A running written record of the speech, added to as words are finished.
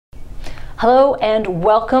Hello and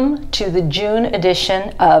welcome to the June edition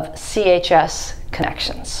of CHS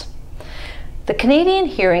Connections. The Canadian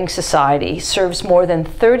Hearing Society serves more than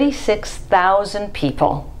 36,000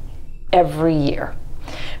 people every year,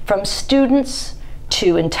 from students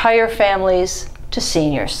to entire families to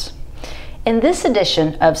seniors. In this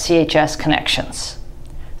edition of CHS Connections,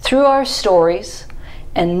 through our stories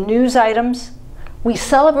and news items, we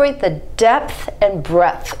celebrate the depth and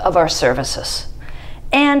breadth of our services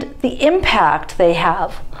and the impact they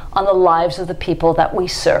have on the lives of the people that we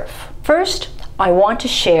serve. First, I want to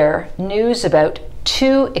share news about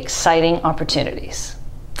two exciting opportunities: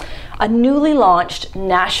 a newly launched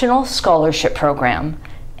national scholarship program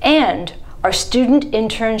and our student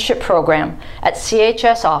internship program at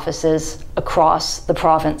CHS offices across the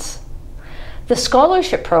province. The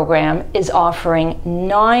scholarship program is offering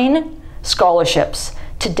 9 scholarships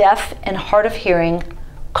to deaf and hard of hearing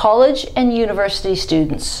college and university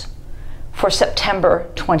students for September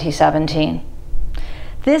 2017.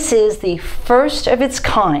 This is the first of its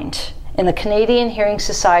kind in the Canadian Hearing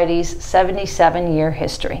Society's 77-year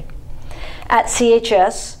history. At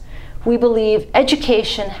CHS, we believe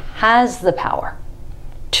education has the power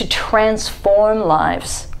to transform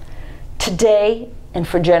lives today and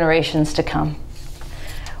for generations to come.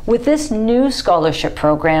 With this new scholarship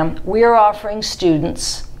program, we are offering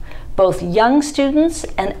students, both young students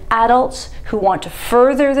and adults who want to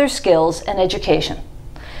further their skills and education,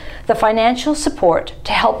 the financial support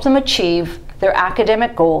to help them achieve their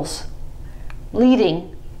academic goals,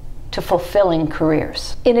 leading to fulfilling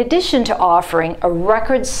careers. In addition to offering a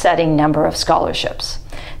record-setting number of scholarships,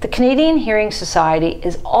 the Canadian Hearing Society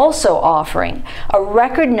is also offering a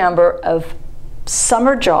record number of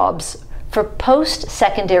summer jobs for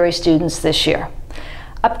post-secondary students this year.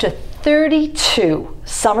 Up to 32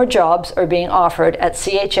 summer jobs are being offered at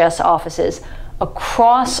CHS offices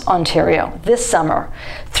across Ontario this summer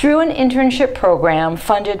through an internship program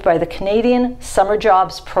funded by the Canadian Summer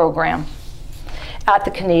Jobs Program at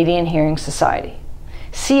the Canadian Hearing Society.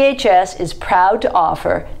 CHS is proud to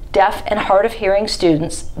offer deaf and hard of hearing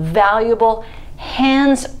students valuable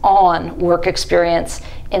hands-on work experience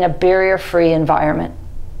in a barrier-free environment.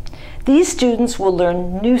 These students will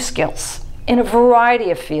learn new skills in a variety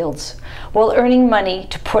of fields while earning money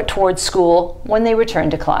to put towards school when they return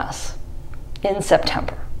to class in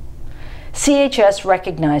September. CHS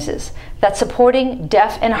recognizes that supporting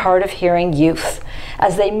deaf and hard of hearing youth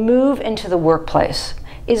as they move into the workplace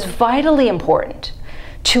is vitally important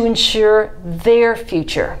to ensure their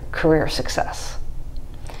future career success.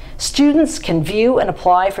 Students can view and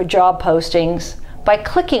apply for job postings by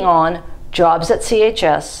clicking on Jobs at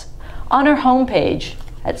CHS on our homepage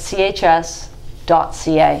at chs.ca.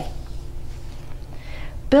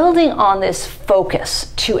 Building on this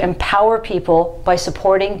focus to empower people by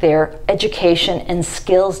supporting their education and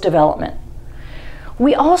skills development,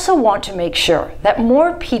 we also want to make sure that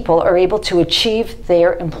more people are able to achieve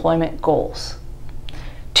their employment goals.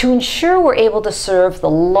 To ensure we're able to serve the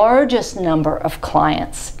largest number of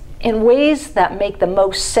clients in ways that make the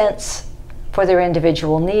most sense for their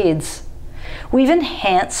individual needs, we've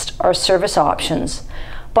enhanced our service options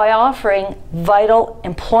by offering vital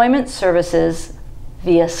employment services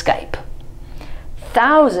via Skype.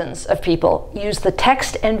 Thousands of people use the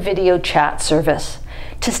text and video chat service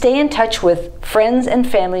to stay in touch with friends and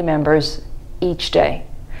family members each day.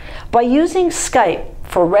 By using Skype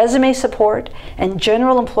for resume support and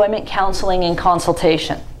general employment counseling and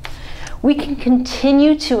consultation, we can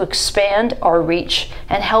continue to expand our reach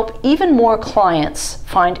and help even more clients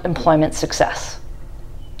find employment success.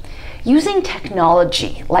 Using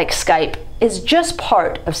technology like Skype is just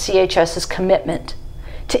part of CHS's commitment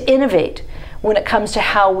to innovate when it comes to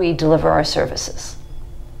how we deliver our services.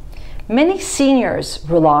 Many seniors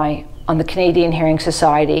rely on the Canadian Hearing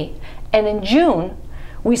Society, and in June,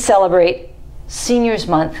 we celebrate Seniors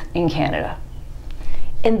Month in Canada.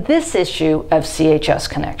 In this issue of CHS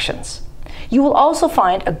Connections, you will also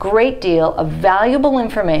find a great deal of valuable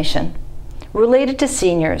information related to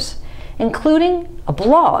seniors, including a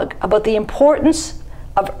blog about the importance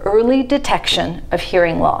of early detection of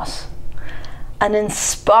hearing loss, an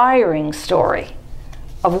inspiring story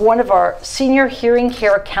of one of our senior hearing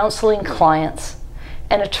care counseling clients,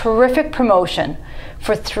 and a terrific promotion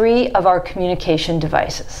for 3 of our communication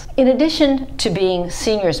devices. In addition to being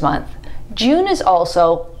Seniors Month, June is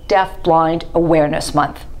also Deaf-Blind Awareness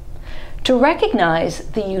Month, to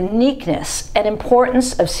recognize the uniqueness and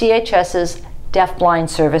importance of CHS's deaf-blind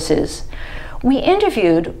services. We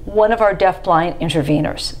interviewed one of our deaf-blind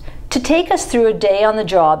interveners to take us through a day on the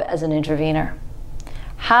job as an intervener,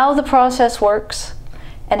 how the process works,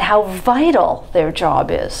 and how vital their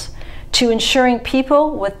job is to ensuring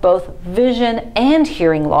people with both vision and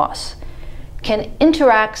hearing loss can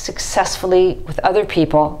interact successfully with other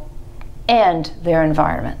people and their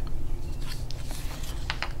environment.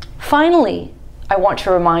 Finally, I want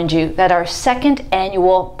to remind you that our second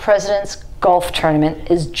annual President's Golf Tournament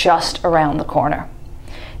is just around the corner.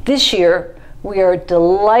 This year, we are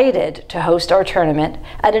delighted to host our tournament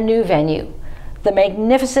at a new venue, the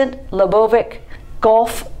magnificent Lebovic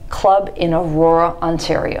Golf Club in Aurora,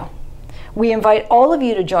 Ontario. We invite all of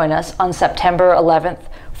you to join us on September 11th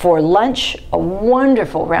for lunch, a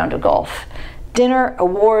wonderful round of golf, dinner,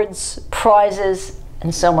 awards, prizes,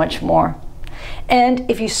 and so much more. And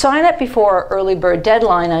if you sign up before our early bird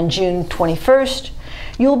deadline on June 21st,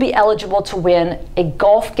 you'll be eligible to win a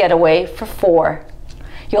golf getaway for 4.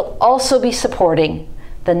 You'll also be supporting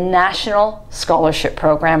the National Scholarship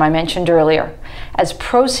Program I mentioned earlier, as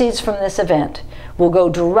proceeds from this event will go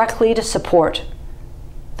directly to support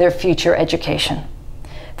their future education.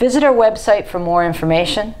 Visit our website for more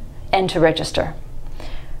information and to register.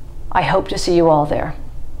 I hope to see you all there.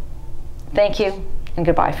 Thank you, and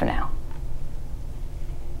goodbye for now.